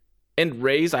 And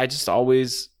Rey's, I just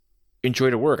always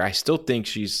enjoyed her work. I still think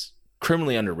she's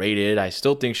criminally underrated. I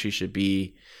still think she should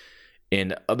be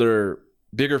in other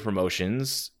bigger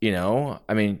promotions.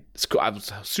 I mean, it's cool. I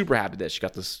was super happy that she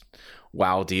got this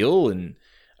WOW deal, and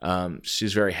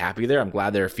she's very happy there. I'm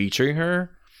glad they're featuring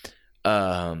her.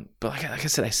 But like I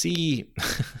said, I see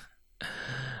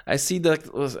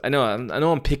I know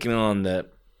I'm picking on the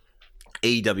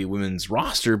AEW women's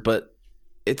roster, but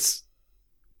it's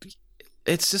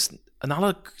just not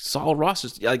a solid roster.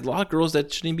 Like a lot of girls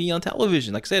that shouldn't be on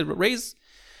television. Like I said, Rey's,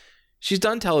 she's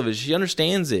done television. She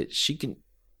understands it. She can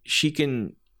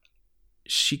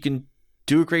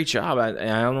do a great job. I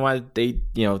don't know why they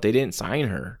didn't sign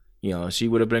her. She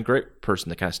would have been a great person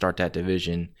to kind of start that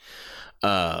division.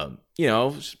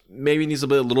 Maybe needs to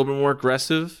be a little bit more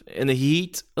aggressive in the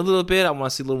heat a little bit. I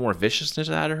want to see a little more viciousness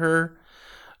out of her.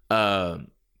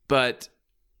 But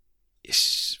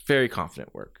she's very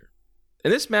confident worker.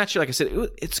 And this match, like I said,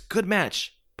 it's a good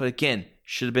match. But again,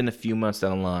 should have been a few months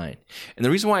down the line. And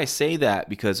the reason why I say that,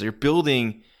 because you're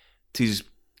building to these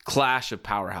clash of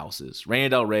powerhouses. Reina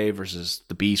Del Rey versus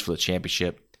the Beast for the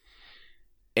championship.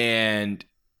 And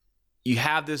you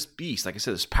have this Beast, like I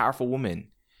said, this powerful woman.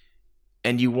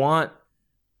 And you want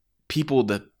people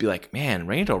to be like, man,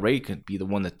 Reina Del Rey could be the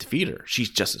one that defeat her.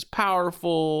 She's just as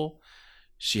powerful.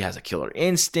 She has a killer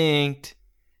instinct.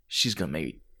 She's going to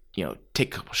maybe,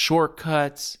 take a couple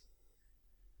shortcuts.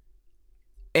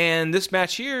 And this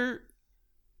match here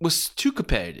was too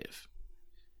competitive.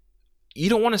 You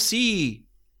don't want to see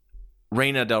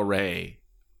Reina Del Rey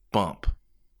bump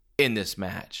in this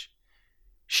match.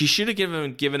 She should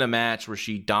have given a match where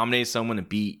she dominated someone and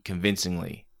beat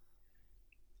convincingly.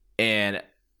 And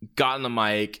got on the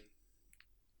mic,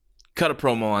 cut a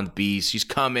promo on the Beast. She's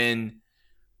coming.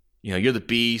 You're the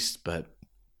Beast, but,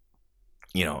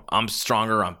 I'm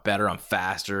stronger, I'm better, I'm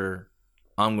faster.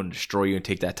 I'm going to destroy you and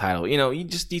take that title. You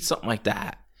just need something like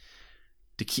that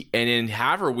to keep, and then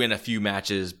have her win a few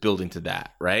matches building to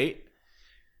that, right?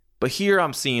 But here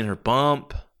I'm seeing her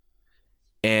bump,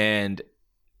 and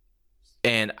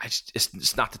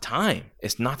it's not the time.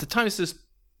 It's not the time. It's this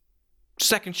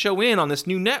second show in on this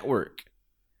new network,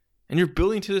 and you're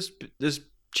building to this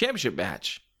championship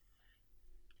match.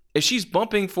 If she's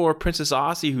bumping for Princess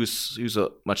Aussie, who's a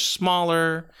much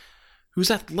smaller, who's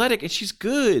athletic, and she's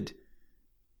good,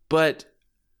 but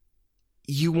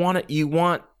you want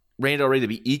Reina Del Rey to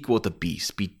be equal with the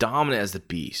Beast, be dominant as the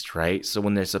Beast, right? So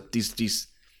when there's these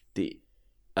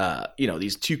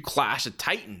two clash of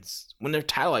titans, when they're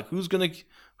title, like who's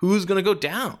gonna go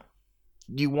down?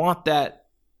 You want that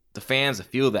the fans to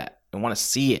feel that and want to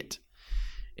see it,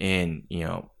 and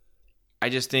I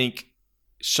just think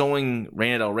showing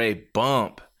Reina Del Rey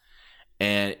bump,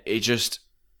 and you're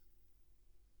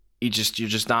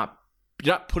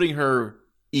not putting her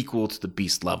equal to the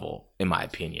Beast level, in my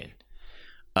opinion.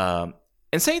 And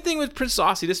same thing with Princess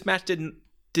Aussie. This match didn't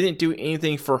do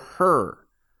anything for her.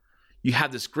 You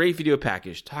have this great video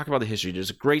package. Talk about the history. There's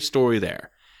a great story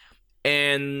there.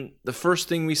 And the first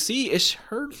thing we see is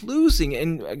her losing.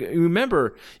 And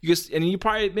remember, you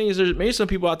probably maybe some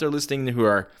people out there listening who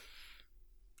are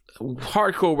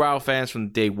hardcore WoW fans from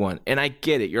day one, and I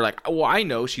get it. You're like, well, I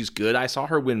know she's good. I saw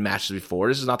her win matches before.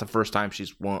 This is not the first time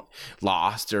she's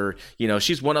lost, or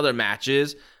she's won other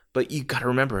matches. But you got to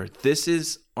remember, this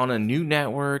is on a new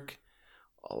network,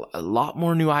 a lot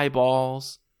more new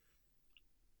eyeballs.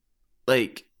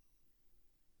 Like,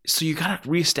 so you got to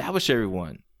reestablish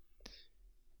everyone.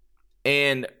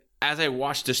 And as I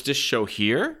watch this show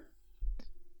here,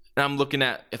 and I'm looking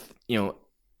at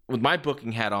with my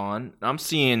booking hat on, I'm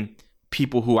seeing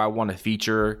people who I want to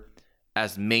feature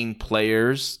as main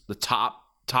players, the top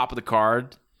of the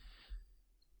card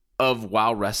of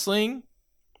WoW Wrestling.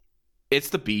 It's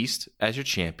the Beast as your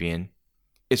champion.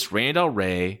 It's Reina Del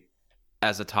Rey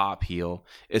as a top heel.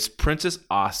 It's Princess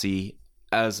Aussie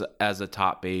as a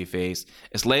top babyface.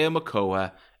 It's Leia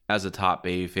Makoa as a top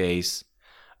babyface.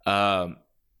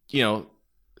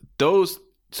 Those.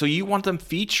 So you want them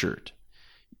featured.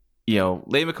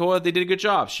 Leia Makoa, they did a good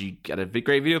job. She got a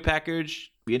great video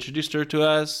package. We introduced her to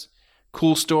us.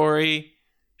 Cool story.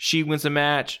 She wins the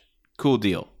match. Cool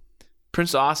deal.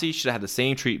 Prince Aussie should have had the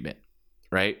same treatment,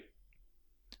 right?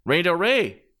 Reina Del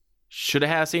Rey should have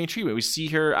had the same treatment. We see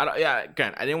her.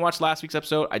 Again, I didn't watch last week's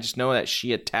episode. I just know that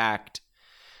she attacked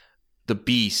the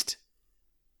Beast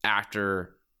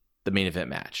after the main event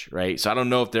match, right? So I don't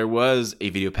know if there was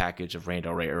a video package of Reina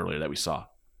Del Rey earlier that we saw.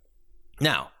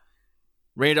 Now,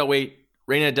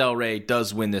 Reina Del Rey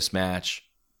does win this match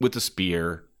with the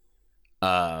spear.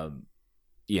 It's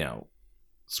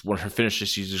one of her finishes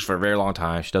she's used for a very long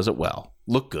time. She does it well.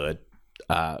 Look good.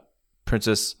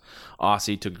 Princess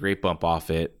Aussie took a great bump off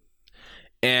it.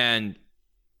 And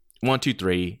 1, 2,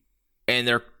 3. And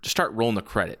they start rolling the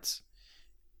credits.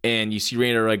 And you see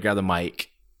Reina Del Rey grab the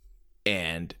mic.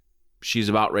 And she's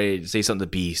about ready to say something to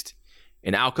Beast.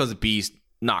 And out comes the Beast,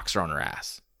 knocks her on her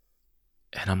ass.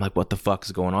 And I'm like, what the fuck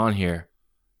is going on here?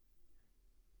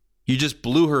 You just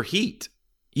blew her heat.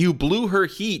 You blew her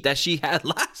heat that she had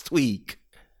last week.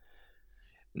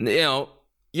 You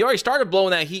already started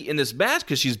blowing that heat in this match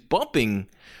because she's bumping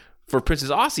for Princess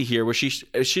Aussie here, where she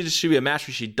should be a match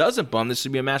where she doesn't bump. This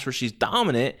should be a match where she's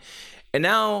dominant. And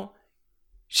now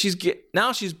she's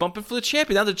bumping for the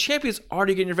champion. Now the champion's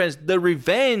already getting revenge. The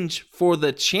revenge for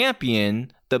the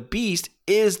champion, the Beast,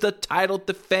 is the title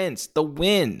defense, the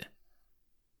win.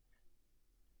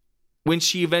 When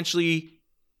she eventually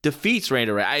defeats Reina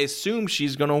Del Rey, I assume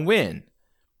she's going to win,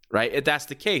 right? If that's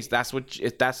the case,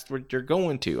 if that's what you're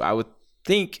going to. I would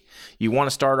think you want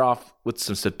to start off with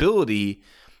some stability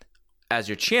as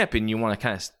your champion. You want to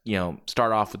kind of,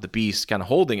 start off with the Beast kind of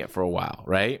holding it for a while,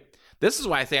 right? This is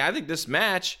why I think this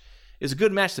match is a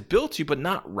good match to build to, but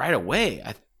not right away.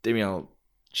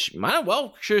 She might as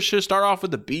well should start off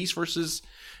with the Beast versus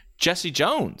Jesse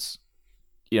Jones,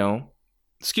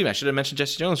 Excuse me, I should have mentioned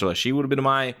Jesse Jones earlier. She would have been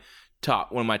one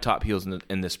of my top heels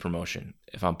in this promotion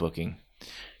if I'm booking.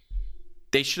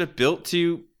 They should have built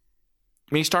to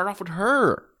start off with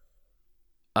her.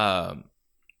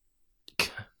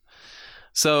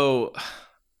 So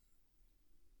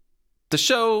the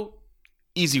show,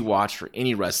 easy watch for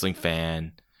any wrestling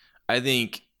fan. I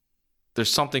think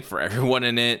there's something for everyone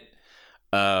in it.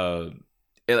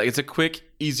 It's a quick,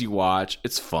 easy watch.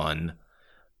 It's fun.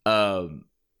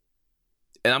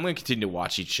 And I'm going to continue to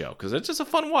watch each show because it's just a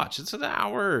fun watch. It's an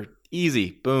hour,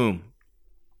 easy, boom.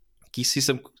 You see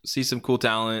some cool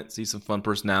talent, see some fun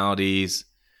personalities.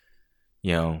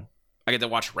 I get to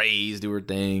watch Raze do her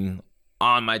thing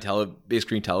on my big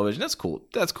screen television. That's cool.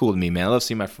 That's cool to me, man. I love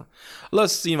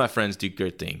seeing my friends do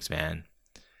good things, man.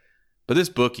 But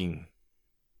the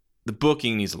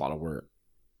booking needs a lot of work.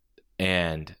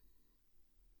 And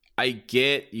I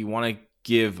get you want to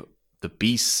give the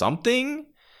Beast something.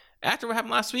 After what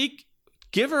happened last week,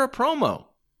 give her a promo.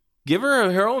 Give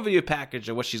her her own video package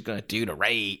of what she's going to do to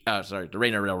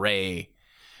Reina Del Rey.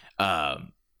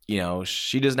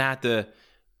 She doesn't have to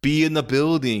be in the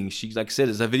building. She, like I said,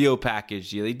 it's a video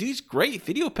package. They do these great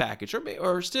video package.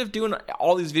 Or instead of doing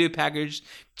all these video packages,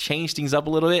 change things up a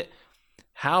little bit.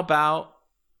 How about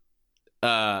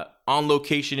on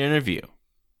location interview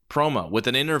promo with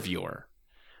an interviewer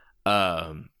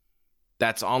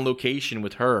that's on location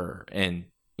with her, and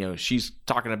she's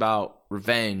talking about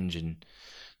revenge and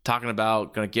talking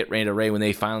about going to get Reina Del Rey when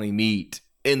they finally meet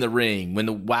in the ring, when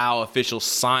the WoW officials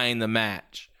sign the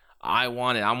match. I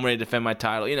want it. I'm ready to defend my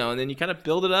title, and then you kind of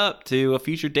build it up to a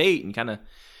future date and kind of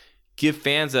give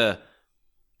fans a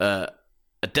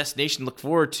destination to look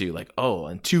forward to. Like,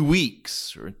 in 2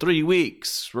 weeks or in 3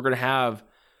 weeks, we're going to have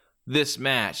this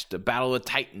match, the Battle of the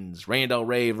Titans, Randy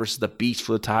Ray versus the Beast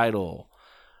for the title.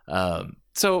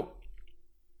 So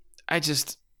I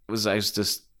just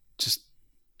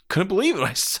couldn't believe what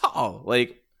I saw.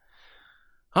 Like,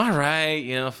 all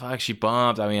right, fuck, she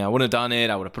bumped. I mean, I wouldn't have done it.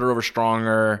 I would have put her over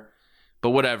stronger, but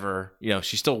whatever.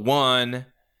 She still won.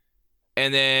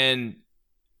 And then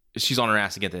she's on her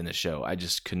ass again at the end of the show. I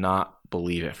just could not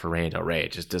believe it for Randy Ray.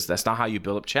 That's not how you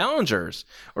build up challengers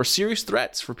or serious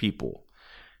threats for people.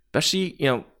 Especially,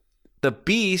 the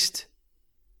Beast,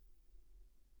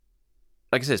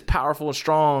 like I said, is powerful and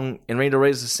strong, and Randy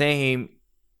Ray is the same.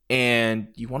 And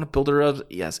you want to build her up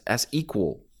as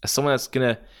equal, as someone that's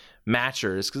going to match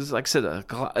her. It's because, like I said,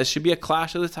 it should be a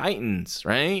clash of the Titans,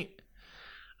 right?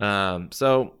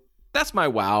 So that's my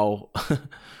WoW.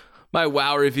 My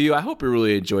WoW review. I hope you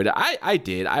really enjoyed it. I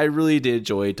did. I really did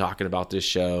enjoy talking about this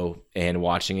show and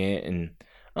watching it. And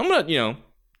I'm gonna,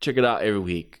 check it out every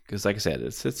week because, like I said,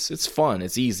 it's fun.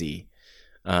 It's easy.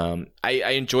 I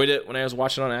enjoyed it when I was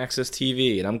watching on Access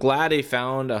TV, and I'm glad they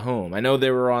found a home. I know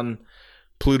they were on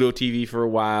Pluto TV for a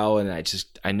while, and I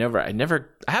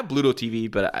have Pluto TV,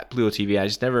 but Pluto TV I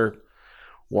just never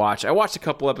watched. I watched a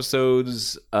couple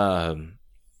episodes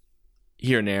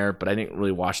here and there, but I didn't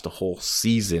really watch the whole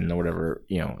season or whatever.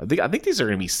 I think these are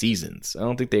going to be seasons. I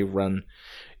don't think they run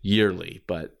yearly,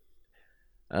 but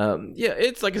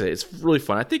it's like I said, it's really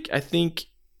fun. I think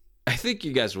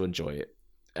you guys will enjoy it.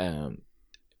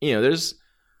 There's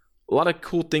a lot of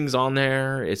cool things on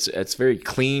there. It's very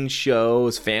clean show.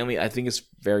 It's family. I think it's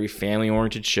very family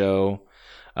oriented show.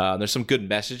 There's some good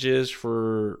messages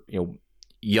for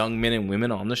young men and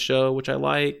women on the show, which I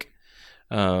like.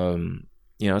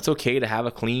 It's okay to have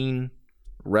a clean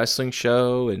wrestling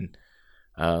show, and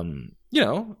I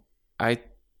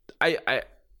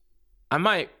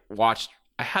might watch.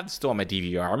 I have this still on my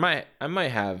DVR. I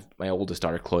might have my oldest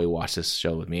daughter Chloe watch this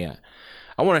show with me.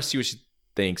 I want to see what she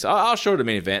thinks. I'll show her the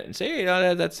main event and say,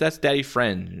 hey, that's Daddy's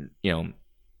friend,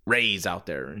 Ray's out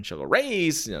there, and she'll go,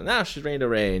 Ray's, now she's Randy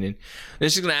Ray, and then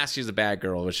she's gonna ask if she's a bad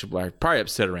girl, which will probably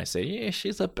upset her when I say, yeah,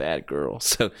 she's a bad girl.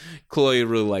 So Chloe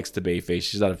really likes the Bayface.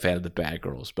 She's not a fan of the bad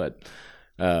girls, but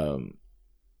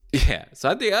yeah. So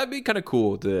I think that'd be kind of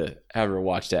cool to have her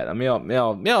watch that. I mean,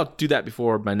 I'll do that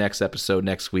before my next episode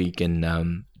next week,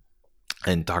 and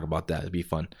talk about that. It'd be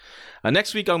fun.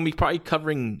 Next week I'm gonna be probably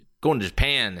covering going to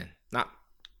Japan.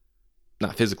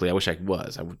 Not physically. I wish I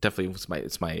was. I would definitely.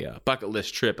 It's my bucket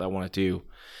list trip I want to do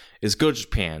is go to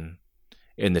Japan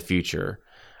in the future.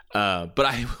 But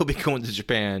I will be going to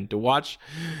Japan to watch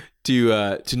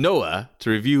to Noah to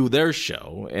review their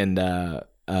show, and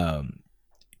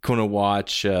going to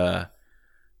watch their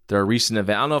recent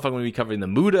event. I don't know if I'm going to be covering the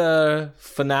Muda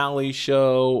finale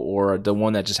show or the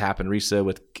one that just happened recently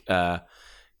with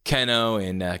Keno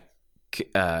and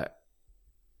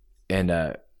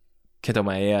Kento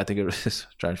Maeda, I think it was.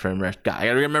 Trying to remember. God, I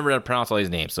gotta remember how to pronounce all these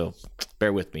names, so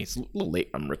bear with me. It's a little late.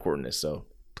 I'm recording this, so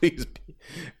please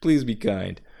be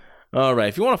kind. All right,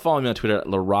 if you want to follow me on Twitter at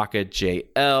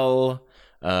LaRoccaJL,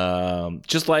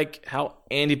 just like how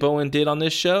Andy Bowen did on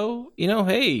this show,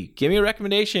 hey, give me a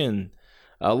recommendation.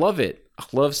 I love it. I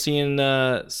love seeing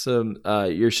some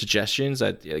your suggestions.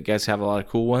 You guys have a lot of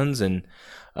cool ones, and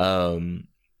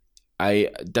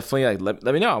I definitely let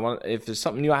me know. If there's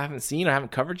something new I haven't seen or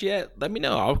haven't covered yet, let me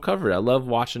know. I'll cover it. I love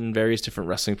watching various different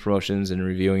wrestling promotions and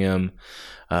reviewing them.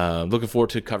 Looking forward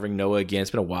to covering Noah again.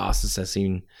 It's been a while since I've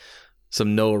seen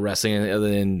some Noah wrestling. Other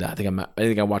than I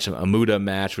think I watched a Muda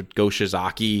match with Go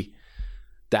Shizaki.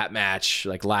 That match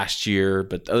like last year,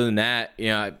 but other than that,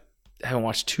 I haven't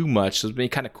watched too much. So it's been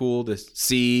kind of cool to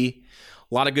see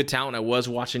a lot of good talent. I was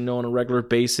watching Noah on a regular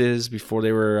basis before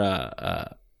they were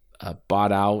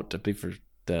bought out, I think, for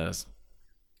the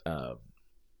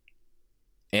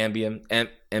Ambima,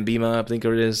 I think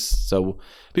it is. So it'll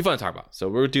be fun to talk about. So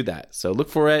we're going to do that. So look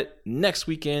for it next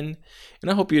weekend.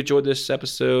 And I hope you enjoyed this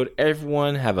episode.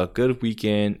 Everyone have a good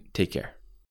weekend. Take care.